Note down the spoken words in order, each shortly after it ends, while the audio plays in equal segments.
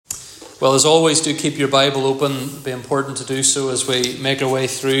Well, as always, do keep your Bible open. It'll be important to do so as we make our way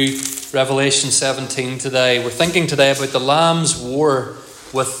through Revelation 17 today. We're thinking today about the Lamb's war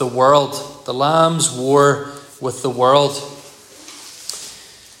with the world. The Lamb's war with the world.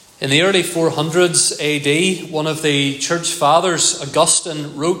 In the early 400s AD, one of the church fathers,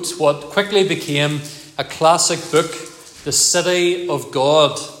 Augustine, wrote what quickly became a classic book, The City of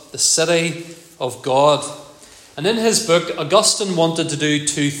God. The City of God. And in his book, Augustine wanted to do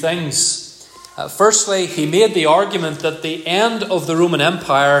two things. Firstly, he made the argument that the end of the Roman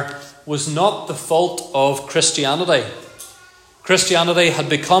Empire was not the fault of Christianity. Christianity had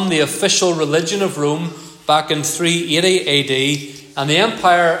become the official religion of Rome back in 380 AD, and the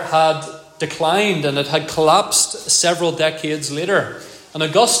empire had declined and it had collapsed several decades later. And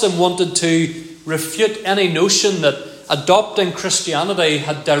Augustine wanted to refute any notion that adopting Christianity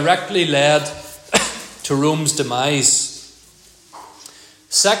had directly led to Rome's demise.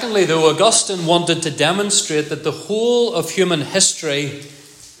 Secondly, though, Augustine wanted to demonstrate that the whole of human history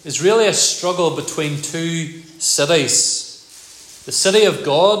is really a struggle between two cities. The city of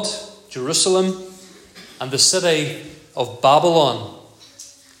God, Jerusalem, and the city of Babylon.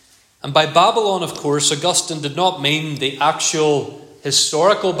 And by Babylon, of course, Augustine did not mean the actual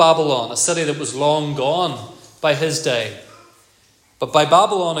historical Babylon, a city that was long gone by his day. But by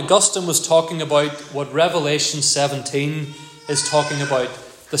Babylon, Augustine was talking about what Revelation 17 is talking about,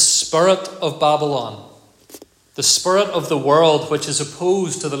 the spirit of Babylon, the spirit of the world which is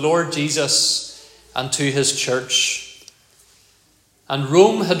opposed to the Lord Jesus and to his church. And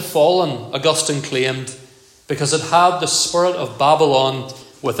Rome had fallen, Augustine claimed, because it had the spirit of Babylon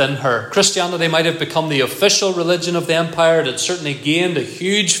within her. Christianity might have become the official religion of the empire. It had certainly gained a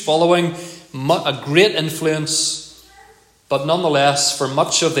huge following, a great influence. But nonetheless, for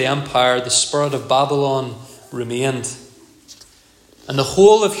much of the empire, the spirit of Babylon remained. And the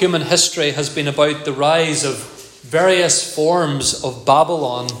whole of human history has been about the rise of various forms of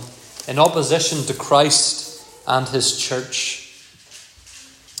Babylon in opposition to Christ and his church.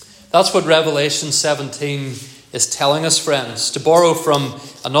 That's what Revelation 17 is telling us, friends. To borrow from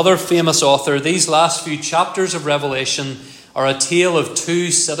another famous author, these last few chapters of Revelation are a tale of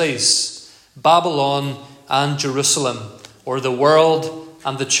two cities, Babylon and Jerusalem, or the world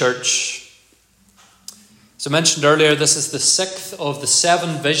and the church. As I mentioned earlier, this is the sixth of the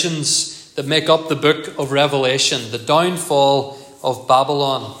seven visions that make up the book of Revelation, the downfall of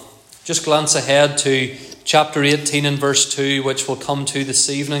Babylon. Just glance ahead to chapter 18 and verse 2, which we'll come to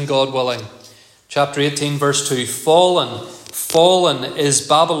this evening, God willing. Chapter 18, verse 2, Fallen is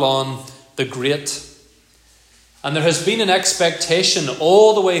Babylon the Great. And there has been an expectation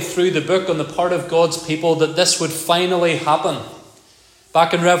all the way through the book on the part of God's people that this would finally happen.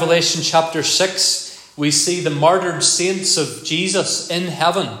 Back in Revelation chapter 6, we see the martyred saints of Jesus in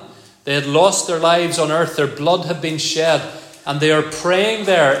heaven. They had lost their lives on earth, their blood had been shed, and they are praying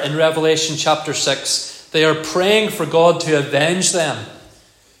there in Revelation chapter 6. They are praying for God to avenge them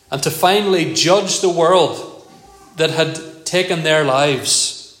and to finally judge the world that had taken their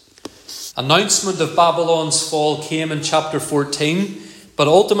lives. Announcement of Babylon's fall came in chapter 14, but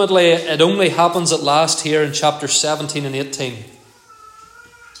ultimately it only happens at last here in chapter 17 and 18.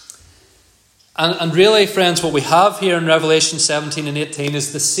 And really, friends, what we have here in Revelation 17 and 18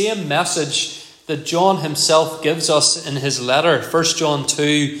 is the same message that John himself gives us in his letter, 1 John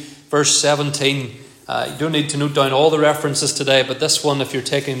 2, verse 17. You don't need to note down all the references today, but this one, if you're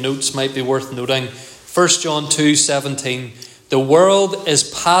taking notes, might be worth noting. 1 John 2, 17. The world is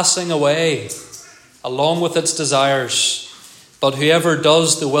passing away along with its desires, but whoever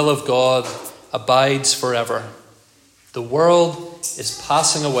does the will of God abides forever. The world is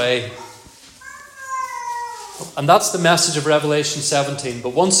passing away. And that's the message of Revelation 17. But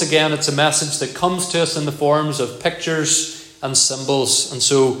once again, it's a message that comes to us in the forms of pictures and symbols. And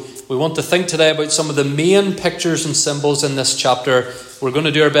so we want to think today about some of the main pictures and symbols in this chapter. We're going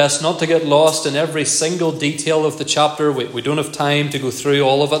to do our best not to get lost in every single detail of the chapter. We don't have time to go through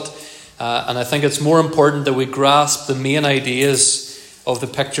all of it. And I think it's more important that we grasp the main ideas of the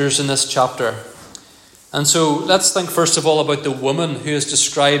pictures in this chapter. And so let's think first of all about the woman who is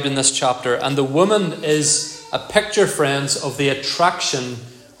described in this chapter. And the woman is a picture, friends, of the attraction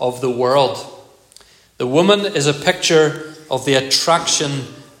of the world. The woman is a picture of the attraction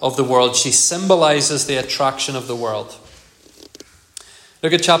of the world. She symbolizes the attraction of the world.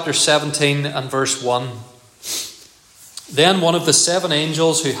 Look at chapter 17 and verse 1. Then one of the seven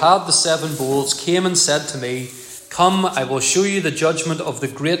angels who had the seven bowls came and said to me, Come, I will show you the judgment of the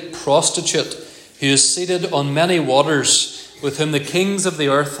great prostitute who is seated on many waters, with whom the kings of the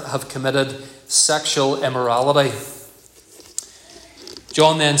earth have committed sexual immorality.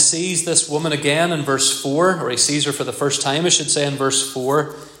 John then sees this woman again in verse 4, or he sees her for the first time, I should say, in verse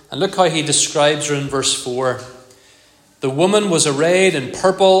 4. And look how he describes her in verse 4. The woman was arrayed in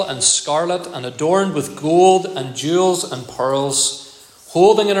purple and scarlet and adorned with gold and jewels and pearls,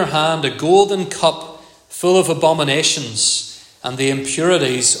 holding in her hand a golden cup full of abominations and the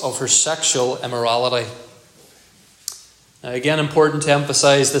impurities of her sexual immorality. Now, again, important to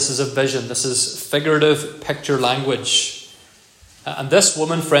emphasize, this is a vision. This is figurative picture language. And this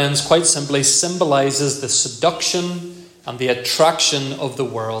woman, friends, quite simply symbolizes the seduction and the attraction of the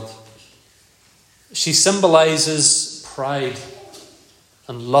world. She symbolizes pride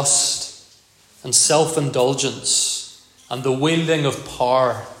and lust and self-indulgence and the wielding of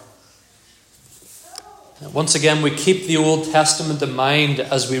power. Once again, we keep the Old Testament in mind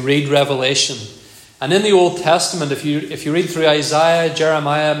as we read Revelation. And in the Old Testament, if you read through Isaiah,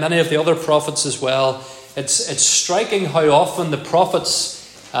 Jeremiah, many of the other prophets as well, it's striking how often the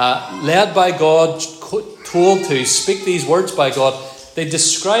prophets, led by God, told to speak these words by God, they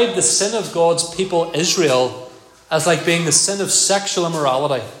describe the sin of God's people Israel as like being the sin of sexual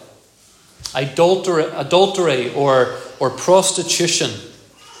immorality, adultery or prostitution.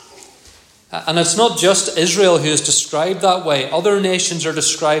 And it's not just Israel who is described that way. Other nations are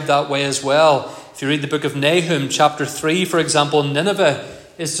described that way as well. If you read the book of Nahum, chapter 3, for example, Nineveh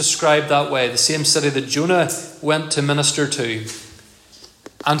is described that way, the same city that Jonah went to minister to.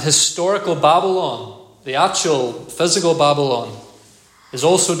 And historical Babylon, the actual physical Babylon, is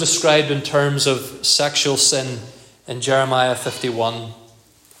also described in terms of sexual sin in Jeremiah 51.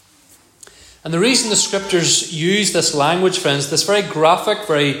 And the reason the scriptures use this language, friends, this very graphic,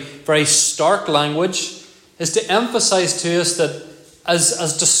 very stark language, is to emphasize to us that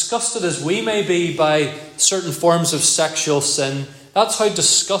as disgusted as we may be by certain forms of sexual sin, that's how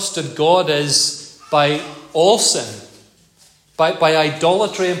disgusted God is by all sin, by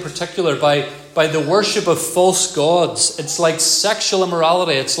idolatry in particular, by the worship of false gods. It's like sexual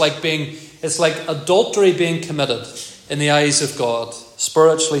immorality. It's like adultery being committed in the eyes of God,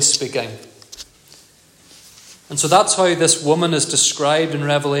 spiritually speaking. And so that's how this woman is described in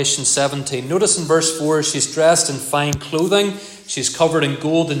Revelation 17. Notice in verse 4, she's dressed in fine clothing. She's covered in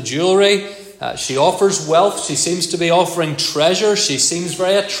gold and jewellery. She offers wealth. She seems to be offering treasure. She seems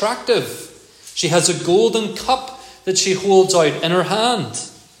very attractive. She has a golden cup that she holds out in her hand.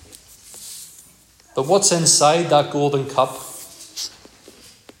 But what's inside that golden cup?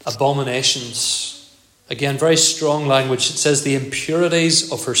 Abominations. Again, very strong language. It says the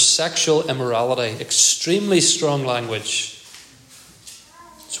impurities of her sexual immorality. Extremely strong language.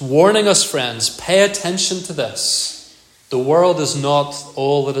 It's warning us, friends, pay attention to this. The world is not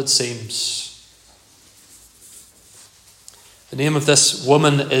all that it seems. The name of this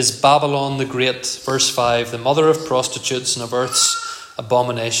woman is Babylon the Great, verse 5, the mother of prostitutes and of earth's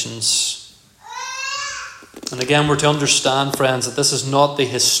abominations. And again, we're to understand, friends, that this is not the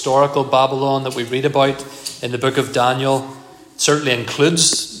historical Babylon that we read about in the book of Daniel. It certainly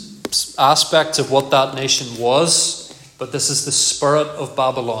includes aspects of what that nation was, but this is the spirit of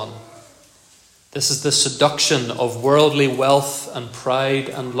Babylon. This is the seduction of worldly wealth and pride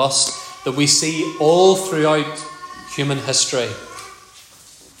and lust that we see all throughout human history.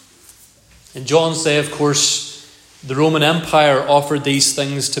 In John's day, of course, the Roman Empire offered these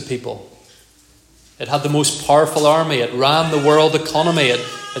things to people. It had the most powerful army. It ran the world economy. It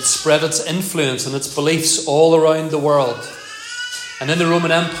spread its influence and its beliefs all around the world. And in the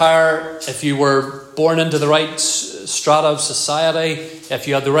Roman Empire, if you were born into the right strata of society, if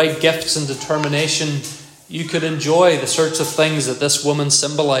you had the right gifts and determination, you could enjoy the sorts of things that this woman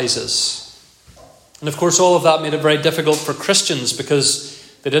symbolizes. And of course, all of that made it very difficult for Christians because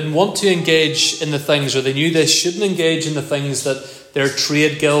they didn't want to engage in the things, or they knew they shouldn't engage in the things that their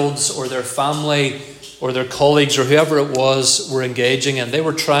trade guilds or their family or their colleagues or whoever it was were engaging in. They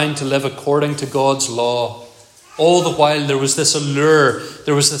were trying to live according to God's law. All the while there was this allure,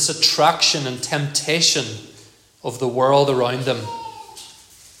 there was this attraction and temptation of the world around them.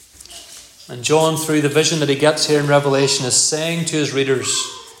 And John, through the vision that he gets here in Revelation, is saying to his readers,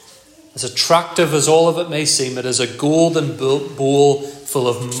 as attractive as all of it may seem, it is a golden bowl full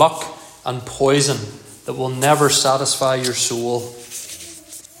of muck and poison that will never satisfy your soul.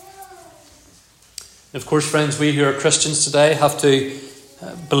 And of course, friends, we who are Christians today have to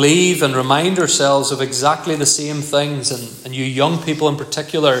believe and remind ourselves of exactly the same things. And you young people in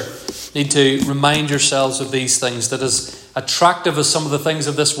particular need to remind yourselves of these things, that as attractive as some of the things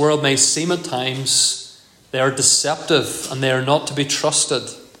of this world may seem at times, they are deceptive and they are not to be trusted.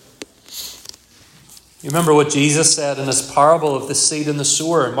 You remember what Jesus said in his parable of the seed and the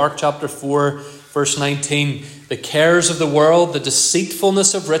sower in Mark chapter 4, verse 19, the cares of the world, the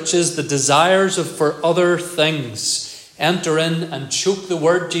deceitfulness of riches, the desires for other things enter in and choke the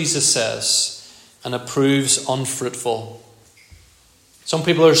word, Jesus says, and it proves unfruitful. Some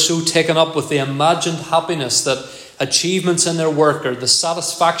people are so taken up with the imagined happiness that achievements in their work or the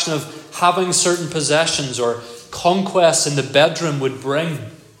satisfaction of having certain possessions or conquests in the bedroom would bring,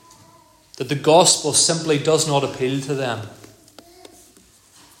 that the gospel simply does not appeal to them.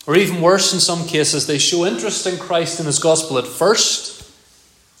 Or even worse, in some cases, they show interest in Christ and his gospel at first,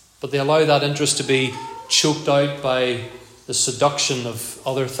 but they allow that interest to be choked out by the seduction of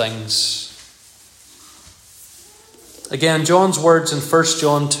other things. Again, John's words in 1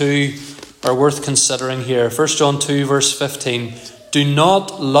 John 2 are worth considering here. 1 John 2 verse 15. Do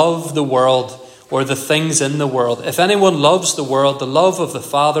not love the world or the things in the world. If anyone loves the world, the love of the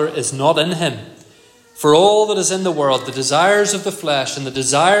Father is not in him. For all that is in the world, the desires of the flesh and the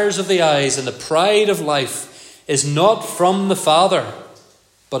desires of the eyes and the pride of life is not from the Father,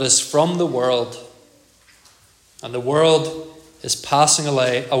 but is from the world. And the world is passing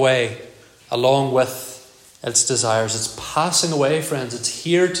away along with its desires. It's passing away, friends. It's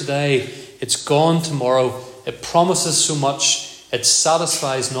here today. It's gone tomorrow. It promises so much. It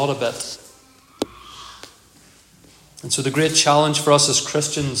satisfies not a bit. And so the great challenge for us as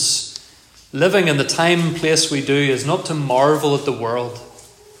Christians, living in the time and place we do, is not to marvel at the world,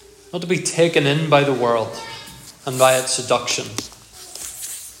 not to be taken in by the world and by its seduction.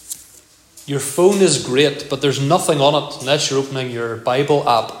 Your phone is great, but there's nothing on it, unless you're opening your Bible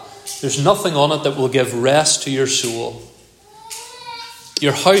app, there's nothing on it that will give rest to your soul.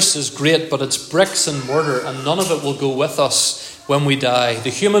 Your house is great, but it's bricks and mortar, and none of it will go with us when we die.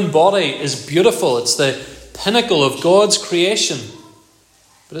 The human body is beautiful. It's the pinnacle of God's creation.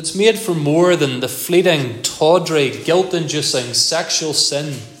 But it's made for more than the fleeting, tawdry, guilt-inducing sexual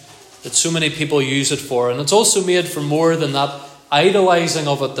sin that so many people use it for. And it's also made for more than that idolizing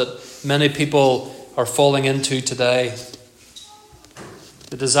of it that many people are falling into today.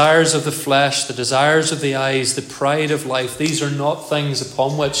 The desires of the flesh, the desires of the eyes, the pride of life, these are not things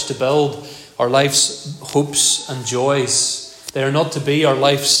upon which to build our life's hopes and joys. They are not to be our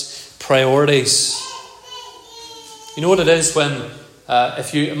life's priorities. You know what it is when,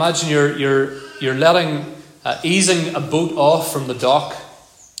 if you imagine you're easing a boat off from the dock.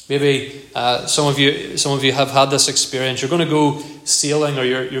 Maybe some of you have had this experience. You're going to go sailing or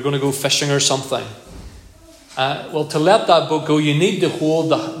you're going to go fishing or something. Well, to let that boat go, you need to hold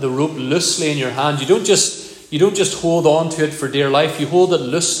the rope loosely in your hand. You don't just hold on to it for dear life. You hold it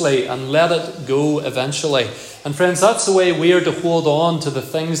loosely and let it go eventually. And friends, that's the way we are to hold on to the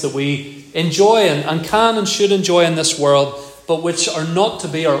things that we enjoy and can and should enjoy in this world, but which are not to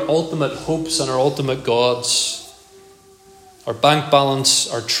be our ultimate hopes and our ultimate gods. Our bank balance,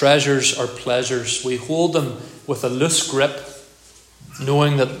 our treasures, our pleasures, we hold them with a loose grip,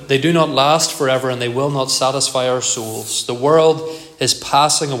 knowing that they do not last forever and they will not satisfy our souls. The world is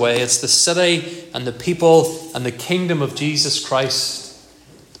passing away. It's the city and the people and the kingdom of Jesus Christ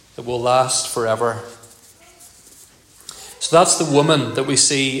that will last forever. So that's the woman that we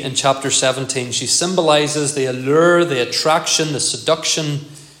see in chapter 17. She symbolizes the allure, the attraction, the seduction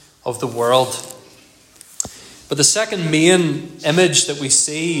of the world. But the second main image that we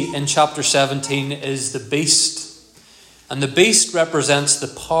see in chapter 17 is the beast. And the beast represents the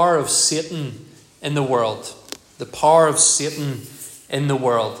power of Satan in the world. The power of Satan in the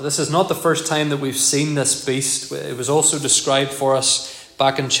world. This is not the first time that we've seen this beast. It was also described for us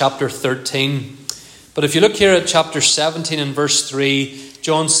back in chapter 13. But if you look here at chapter 17 and verse 3,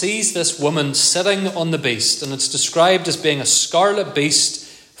 John sees this woman sitting on the beast. And it's described as being a scarlet beast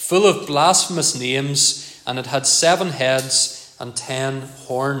full of blasphemous names. And it had 7 heads and 10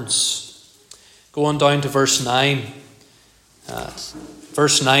 horns. Go on down to verse 9.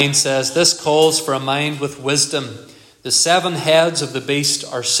 Verse 9 says, "This calls for a mind with wisdom. The 7 heads of the beast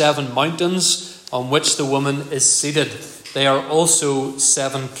are 7 mountains on which the woman is seated. They are also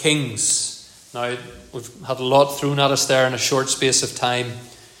 7 kings." Now, we've had a lot thrown at us there in a short space of time.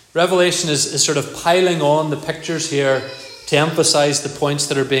 Revelation is sort of piling on the pictures here to emphasize the points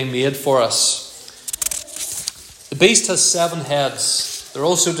that are being made for us. The beast has 7 heads. They're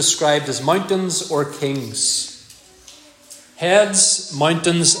also described as mountains or kings. Heads,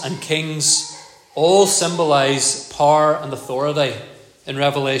 mountains, and kings all symbolize power and authority in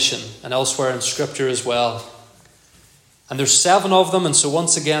Revelation and elsewhere in Scripture as well. And there's 7 of them, and so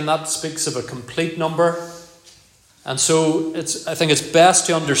once again that speaks of a complete number. And so I think it's best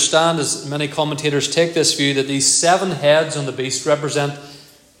to understand, as many commentators take this view, that these 7 heads on the beast represent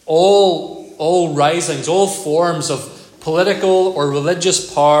all risings, all forms of political or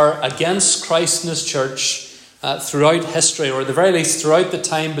religious power against Christ and his church throughout history, or at the very least throughout the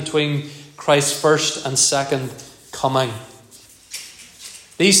time between Christ's first and second coming.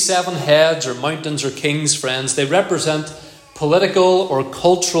 These 7 heads or mountains or kings, friends, they represent political or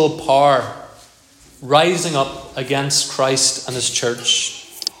cultural power rising up against Christ and his church.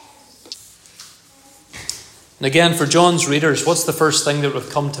 And again, for John's readers, what's the first thing that would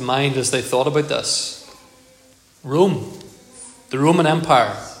come to mind as they thought about this? Rome, the Roman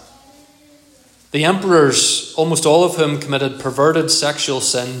Empire. The emperors, almost all of whom committed perverted sexual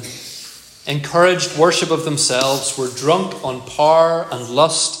sin, encouraged worship of themselves, were drunk on power and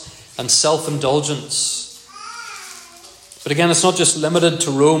lust and self-indulgence. But again, it's not just limited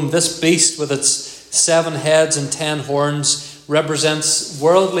to Rome. This beast with its 7 heads and 10 horns represents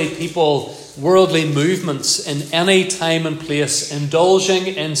worldly people, worldly movements in any time and place, indulging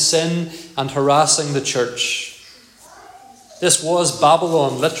in sin and harassing the church. This was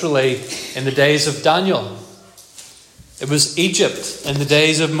Babylon, literally, in the days of Daniel. It was Egypt in the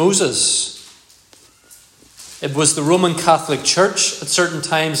days of Moses. It was the Roman Catholic Church at certain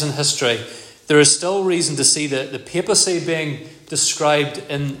times in history. There is still reason to see the papacy being described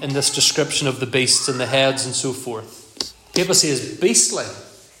in this description of the beasts and the heads and so forth. Papacy is beastly,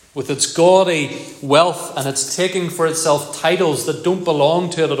 with its gaudy wealth and its taking for itself titles that don't belong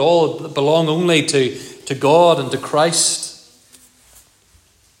to it at all, that belong only to God and to Christ.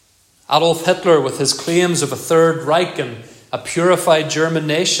 Adolf Hitler, with his claims of a Third Reich and a purified German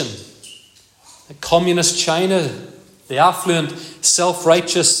nation. Communist China, the affluent,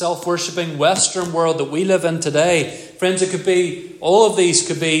 self-righteous, self-worshipping Western world that we live in today. Friends, all of these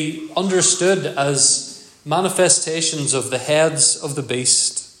could be understood as manifestations of the heads of the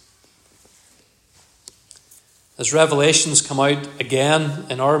beast. As revelations come out again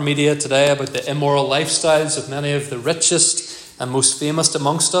in our media today about the immoral lifestyles of many of the richest and most famous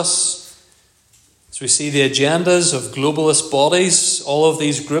amongst us, as we see the agendas of globalist bodies, all of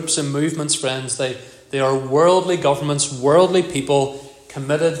these groups and movements, friends, they are worldly governments, worldly people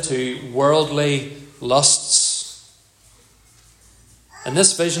committed to worldly lusts. And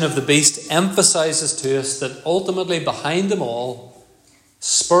this vision of the beast emphasizes to us that ultimately behind them all,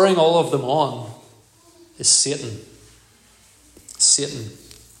 spurring all of them on, is Satan. Satan.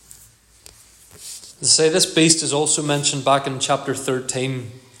 As I say, this beast is also mentioned back in chapter 13.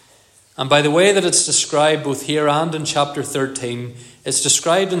 And by the way that it's described both here and in chapter 13, it's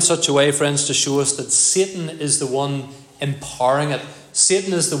described in such a way, friends, to show us that Satan is the one empowering it.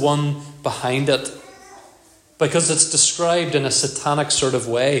 Satan is the one behind it. Because it's described in a satanic sort of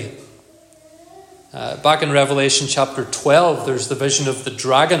way. Back in Revelation chapter 12, there's the vision of the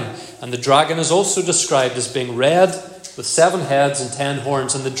dragon. And the dragon is also described as being red, with 7 heads and 10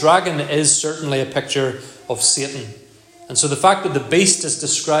 horns. And the dragon is certainly a picture of Satan. And so the fact that the beast is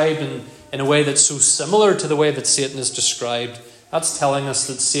described in a way that's so similar to the way that Satan is described, that's telling us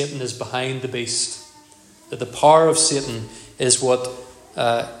that Satan is behind the beast. That the power of Satan is what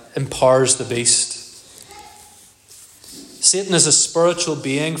empowers the beast. Satan is a spiritual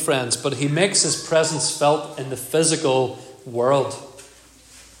being, friends, but he makes his presence felt in the physical world.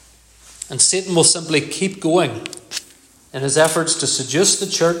 And Satan will simply keep going in his efforts to seduce the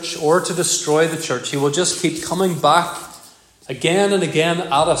church or to destroy the church. He will just keep coming back again and again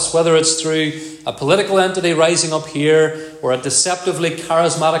at us, whether it's through a political entity rising up here or a deceptively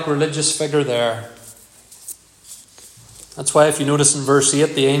charismatic religious figure there. That's why if you notice in verse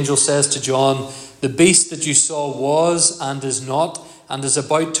 8, the angel says to John, "The beast that you saw was and is not, and is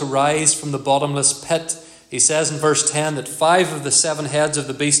about to rise from the bottomless pit." He says in verse 10 that 5 of the 7 heads of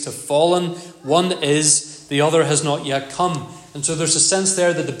the beast have fallen. 1 is, the other has not yet come. And so there's a sense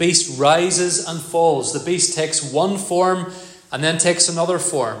there that the beast rises and falls. The beast takes one form and then takes another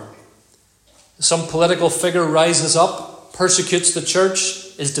form. Some political figure rises up, persecutes the church,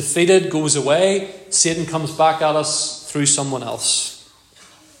 is defeated, goes away. Satan comes back at us through someone else.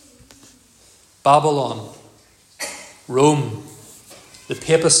 Babylon, Rome, the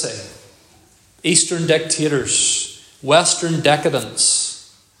papacy, Eastern dictators, Western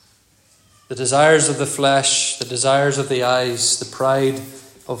decadence, the desires of the flesh, the desires of the eyes, the pride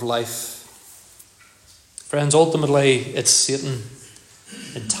of life. Friends, ultimately it's Satan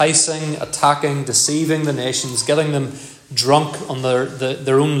enticing, attacking, deceiving the nations, getting them drunk on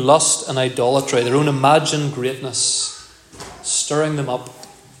their own lust and idolatry, their own imagined greatness, stirring them up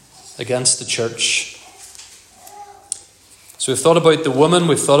against the church. So we've thought about the woman,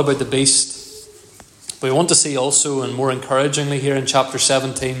 we've thought about the beast. But we want to see also, and more encouragingly here in chapter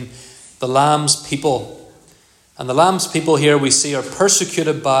 17, the Lamb's people. And the Lamb's people here we see are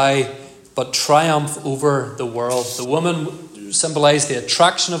persecuted by, but but triumph over the world. The woman symbolized the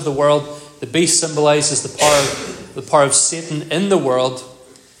attraction of the world. The beast symbolizes the power of Satan in the world.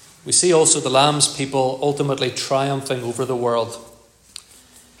 We see also the Lamb's people ultimately triumphing over the world.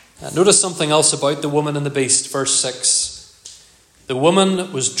 Notice something else about the woman and the beast, verse 6. The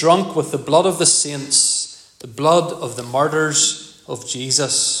woman was drunk with the blood of the saints, the blood of the martyrs of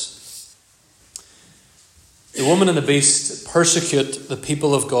Jesus. The woman and the beast persecute the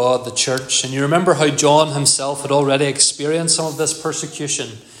people of God, the church. And you remember how John himself had already experienced some of this persecution.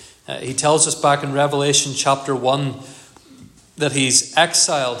 He tells us back in Revelation chapter 1 that he's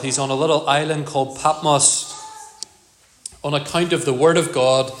exiled. He's on a little island called Patmos on account of the word of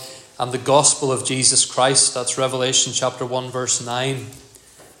God and the gospel of Jesus Christ. That's Revelation chapter 1 verse 9.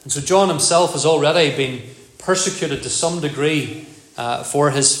 And so John himself has already been persecuted to some degree for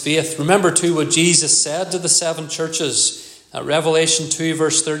his faith. Remember too what Jesus said to the seven churches. Revelation 2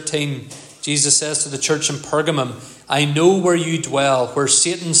 verse 13, Jesus says to the church in Pergamum, I know where you dwell, where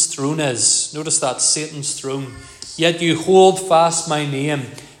Satan's throne is. Notice that, Satan's throne. Yet you hold fast my name,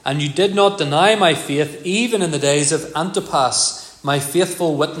 and you did not deny my faith, even in the days of Antipas, my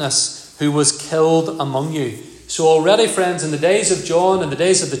faithful witness, who was killed among you. So already, friends, in the days of John, in the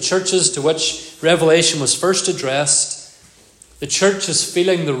days of the churches to which Revelation was first addressed, the church is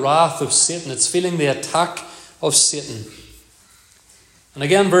feeling the wrath of Satan. It's feeling the attack of Satan. And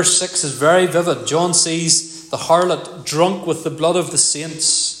again, verse 6 is very vivid. John sees the harlot drunk with the blood of the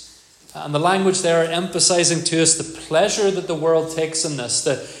saints. And the language there emphasizing to us the pleasure that the world takes in this,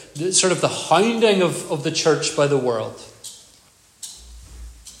 the sort of the hounding of the church by the world.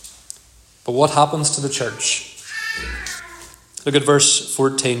 But what happens to the church? Look at verse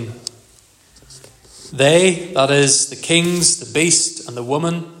 14. They, that is, the kings, the beast, and the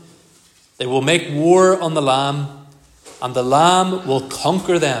woman, they will make war on the Lamb, and the Lamb will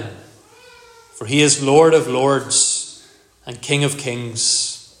conquer them, for he is Lord of lords and King of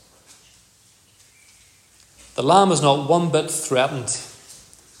kings. The Lamb is not one bit threatened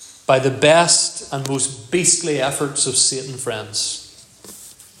by the best and most beastly efforts of Satan, friends.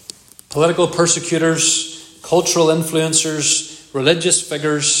 Political persecutors, cultural influencers, religious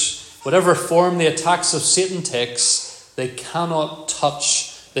figures, whatever form the attacks of Satan takes, they cannot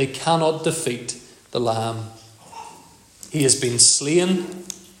touch, they cannot defeat the Lamb. He has been slain,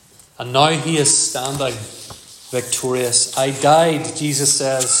 and now he is standing victorious. I died, Jesus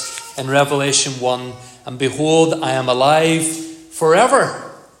says in Revelation 1, and behold, I am alive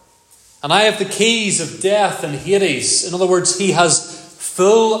forever. And I have the keys of death and Hades. In other words, he has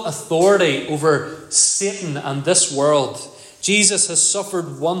full authority over Satan and this world. Jesus has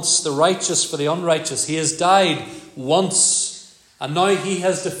suffered once, the righteous for the unrighteous. He has died once, and now he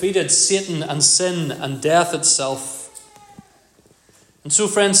has defeated Satan and sin and death itself. And so,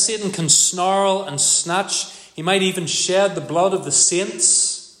 friends, Satan can snarl and snatch. He might even shed the blood of the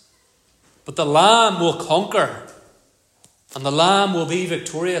saints. But the Lamb will conquer, and the Lamb will be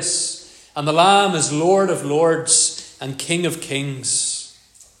victorious. And the Lamb is Lord of lords and King of kings.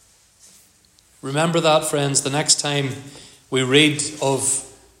 Remember that, friends, the next time we read of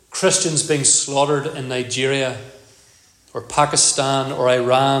Christians being slaughtered in Nigeria or Pakistan or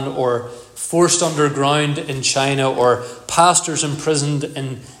Iran or forced underground in China or pastors imprisoned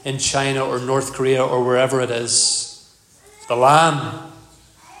in China or North Korea or wherever it is. The Lamb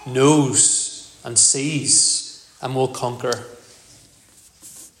knows and sees and will conquer.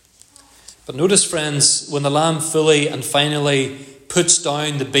 But notice, friends, when the Lamb fully and finally puts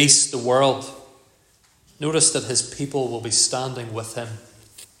down the beast, the world, notice that his people will be standing with him.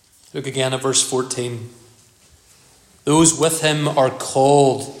 Look again at verse 14. Those with him are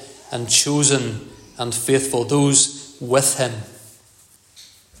called and chosen and faithful. Those with him.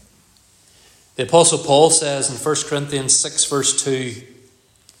 The Apostle Paul says in 1 Corinthians 6 verse 2,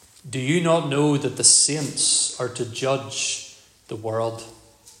 do you not know that the saints are to judge the world?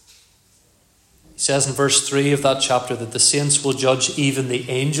 He says in verse 3 of that chapter that the saints will judge even the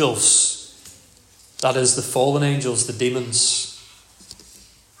angels. That is, the fallen angels, the demons.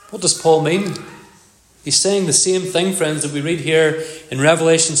 What does Paul mean? He's saying the same thing, friends, that we read here in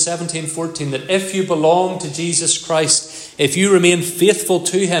Revelation 17:14, that if you belong to Jesus Christ, if you remain faithful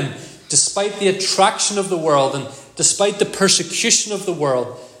to him, despite the attraction of the world and despite the persecution of the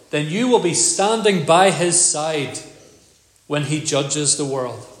world, then you will be standing by his side when he judges the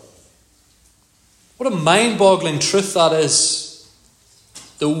world. What a mind-boggling truth that is.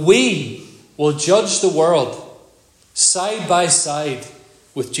 That we will judge the world side by side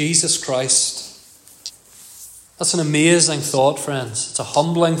with Jesus Christ. That's an amazing thought, friends. It's a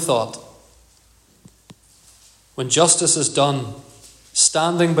humbling thought. When justice is done,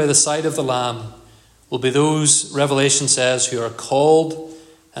 standing by the side of the Lamb, will be those, Revelation says, who are called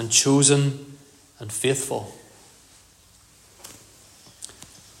and chosen and faithful.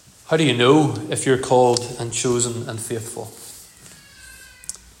 How do you know if you're called and chosen and faithful?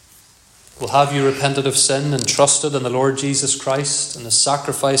 Well, have you repented of sin and trusted in the Lord Jesus Christ and the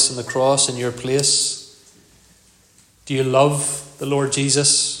sacrifice on the cross in your place? Do you love the Lord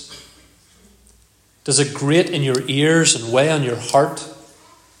Jesus? Does it grate in your ears and weigh on your heart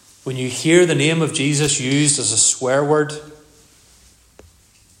when you hear the name of Jesus used as a swear word?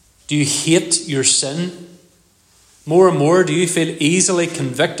 Do you hate your sin? More and more, do you feel easily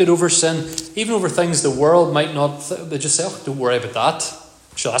convicted over sin, even over things the world might not? They just say, "Oh, don't worry about that.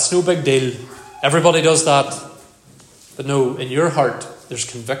 Sure, that's no big deal. Everybody does that." But no, in your heart, there's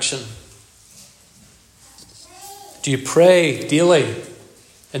conviction. Do you pray daily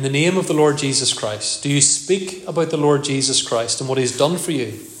in the name of the Lord Jesus Christ? Do you speak about the Lord Jesus Christ and what He's done for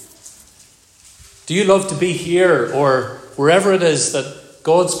you? Do you love to be here or wherever it is that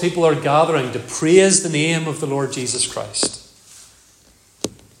God's people are gathering to praise the name of the Lord Jesus Christ?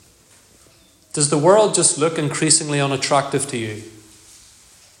 Does the world just look increasingly unattractive to you?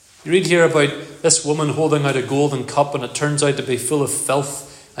 You read here about this woman holding out a golden cup and it turns out to be full of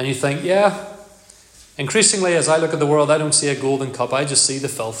filth, and you think, yeah, increasingly as I look at the world, I don't see a golden cup, I just see the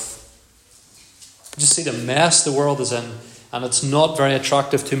filth. I just see the mess the world is in, and it's not very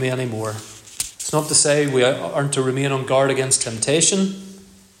attractive to me anymore. It's not to say we aren't to remain on guard against temptation,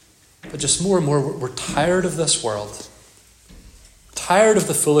 but just more and more we're tired of this world. Tired of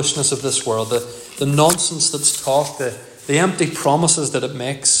the foolishness of this world, the nonsense that's talked, the empty promises that it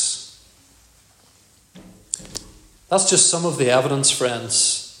makes. That's just some of the evidence,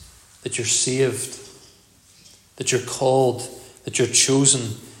 friends, that you're saved, that you're called, that you're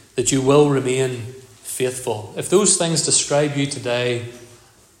chosen, that you will remain faithful. If those things describe you today,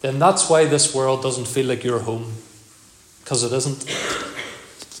 then that's why this world doesn't feel like your home, because it isn't.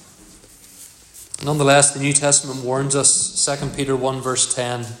 Nonetheless, the New Testament warns us, 2 Peter 1 verse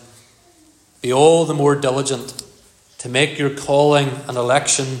 10, "Be all the more diligent to make your calling and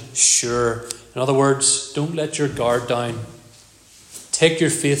election sure." In other words, don't let your guard down. Take your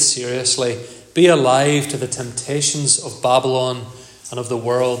faith seriously. Be alive to the temptations of Babylon and of the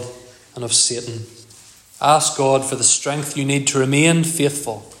world and of Satan. Ask God for the strength you need to remain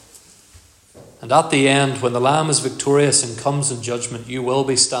faithful. And at the end, when the Lamb is victorious and comes in judgment, you will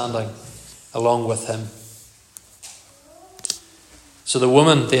be standing along with Him. So the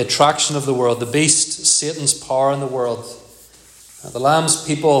woman, the attraction of the world, the beast, Satan's power in the world, the Lamb's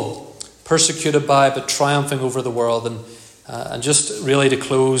people persecuted by but triumphing over the world, and just really to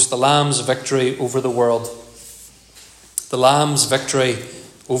close, the Lamb's victory over the world. The Lamb's victory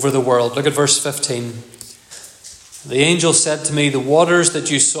over the world. Look at verse 15. "The angel said to me, the waters that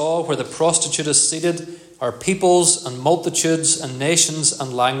you saw where the prostitute is seated are peoples and multitudes and nations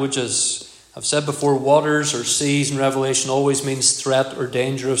and languages." I've said before, waters or seas in Revelation always means threat or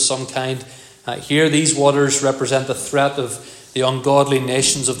danger of some kind. Here, these waters represent the threat of the ungodly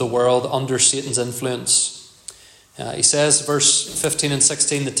nations of the world under Satan's influence. He says, verse 15 and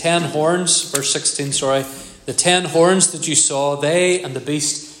 16, the 10 horns that you saw, they and the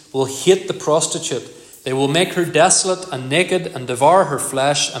beast will hate the prostitute. They will make her desolate and naked and devour her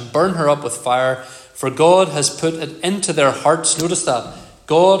flesh and burn her up with fire. For God has put it into their hearts. Notice that.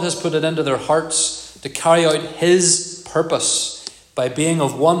 God has put it into their hearts to carry out His purpose by being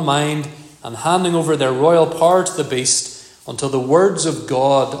of one mind and handing over their royal power to the beast until the words of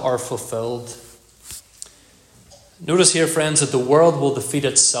God are fulfilled. Notice here, friends, that the world will defeat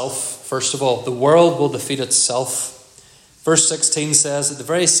itself. First of all, the world will defeat itself. Verse 16 says that the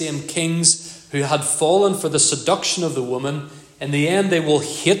very same kings who had fallen for the seduction of the woman, in the end they will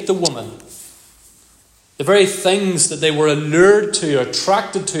hate the woman. The very things that they were allured to,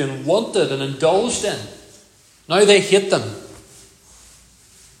 attracted to, and wanted and indulged in, now they hate them.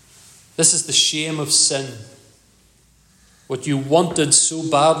 This is the shame of sin. What you wanted so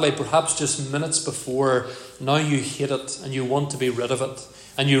badly, perhaps just minutes before, now you hate it and you want to be rid of it.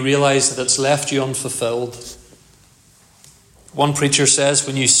 And you realise that it's left you unfulfilled. One preacher says,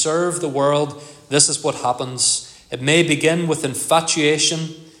 when you serve the world, this is what happens. It may begin with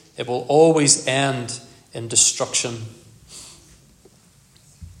infatuation. It will always end in destruction.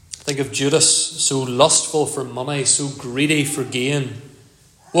 Think of Judas, so lustful for money, so greedy for gain.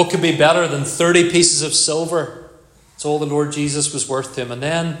 What could be better than 30 pieces of silver? It's all the Lord Jesus was worth to him. And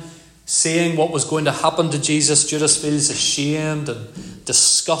then, seeing what was going to happen to Jesus, Judas feels ashamed and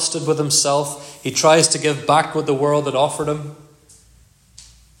disgusted with himself. He tries to give back what the world had offered him.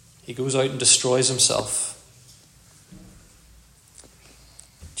 He goes out and destroys himself.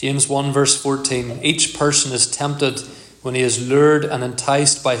 James 1 verse 14, each person is tempted when he is lured and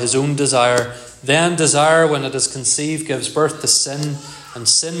enticed by his own desire. Then desire, when it is conceived, gives birth to sin, and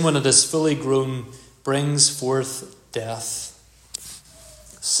sin, when it is fully grown, brings forth death.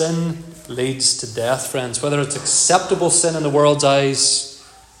 Sin leads to death, friends. Whether it's acceptable sin in the world's eyes,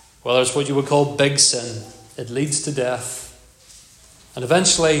 whether it's what you would call big sin, it leads to death. And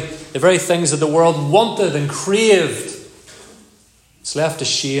eventually, the very things that the world wanted and craved, it's left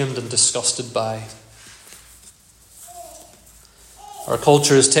ashamed and disgusted by. Our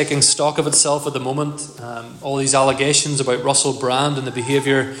culture is taking stock of itself at the moment. All these allegations about Russell Brand and the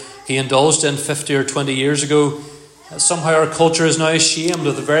behaviour he indulged in 50 or 20 years ago. Somehow our culture is now ashamed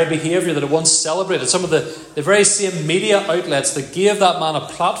of the very behaviour that it once celebrated. Some of the very same media outlets that gave that man a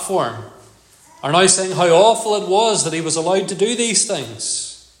platform are now saying how awful it was that he was allowed to do these things.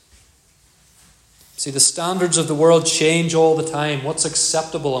 See, the standards of the world change all the time. What's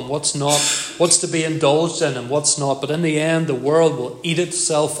acceptable and what's not. What's to be indulged in and what's not. But in the end, the world will eat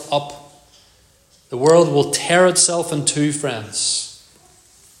itself up. The world will tear itself in two, friends.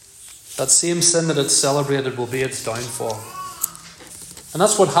 That same sin that it celebrated will be its downfall. And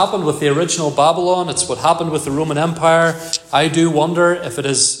that's what happened with the original Babylon. It's what happened with the Roman Empire. I do wonder if it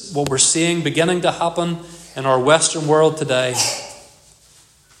is what we're seeing beginning to happen in our Western world today.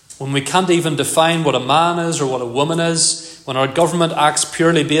 When we can't even define what a man is or what a woman is, when our government acts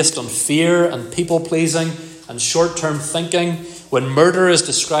purely based on fear and people-pleasing and short-term thinking, when murder is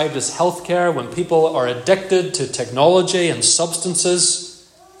described as healthcare, when people are addicted to technology and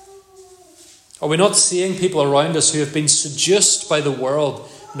substances, are we not seeing people around us who have been seduced by the world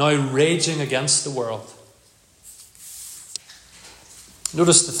now raging against the world?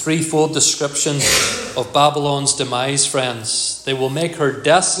 Notice the threefold description of Babylon's demise, friends. They will make her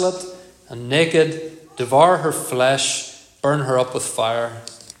desolate and naked, devour her flesh, burn her up with fire.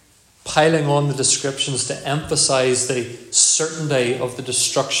 Piling on the descriptions to emphasize the certainty of the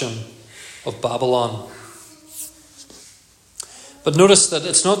destruction of Babylon. But notice that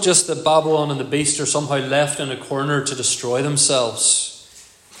it's not just that Babylon and the beast are somehow left in a corner to destroy themselves.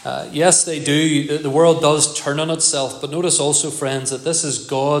 Yes, they do. The world does turn on itself. But notice also, friends, that this is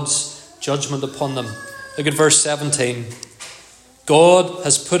God's judgment upon them. Look at verse 17. God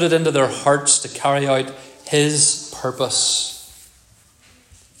has put it into their hearts to carry out his purpose.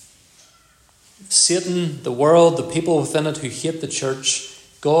 Satan, the world, the people within it who hate the church,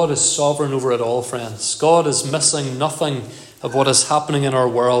 God is sovereign over it all, friends. God is missing nothing of what is happening in our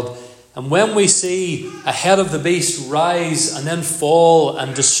world. And when we see a head of the beast rise and then fall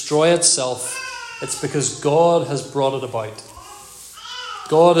and destroy itself, it's because God has brought it about.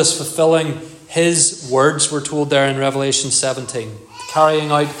 God is fulfilling his words, we're told there in Revelation 17,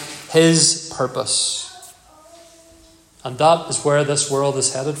 carrying out his purpose. And that is where this world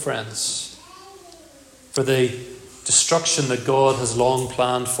is headed, friends, for the destruction that God has long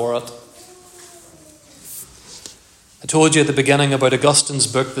planned for it. I told you at the beginning about Augustine's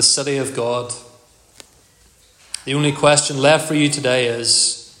book, The City of God. The only question left for you today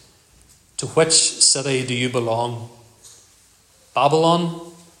is, to which city do you belong?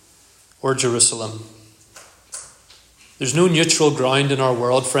 Babylon or Jerusalem? There's no neutral ground in our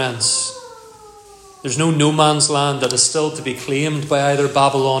world, friends. There's no man's land that is still to be claimed by either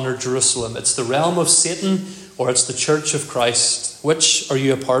Babylon or Jerusalem. It's the realm of Satan or it's the church of Christ. Which are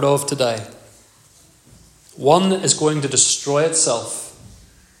you a part of today? One is going to destroy itself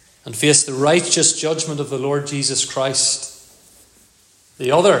and face the righteous judgment of the Lord Jesus Christ.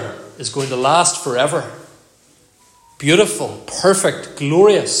 The other is going to last forever. Beautiful, perfect,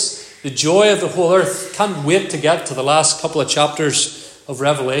 glorious. The joy of the whole earth. Can't wait to get to the last couple of chapters of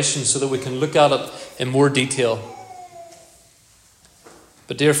Revelation so that we can look at it in more detail.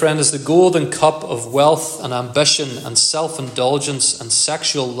 But dear friend, as the golden cup of wealth and ambition and self-indulgence and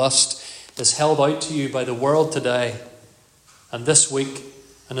sexual lust is held out to you by the world today and this week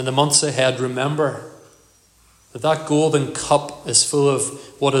and in the months ahead, remember that golden cup is full of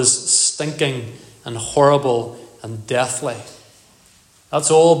what is stinking and horrible and deathly.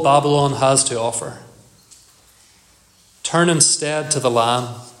 That's all Babylon has to offer. Turn instead to the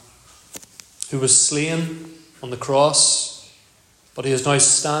Lamb who was slain on the cross, but he is now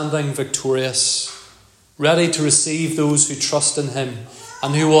standing victorious, ready to receive those who trust in him,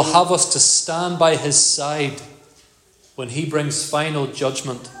 and who will have us to stand by his side when he brings final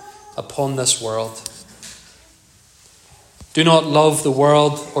judgment upon this world. Do not love the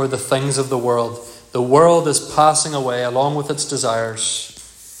world or the things of the world. The world is passing away along with its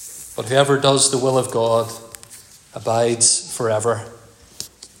desires, but whoever does the will of God abides forever.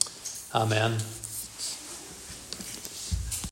 Amen.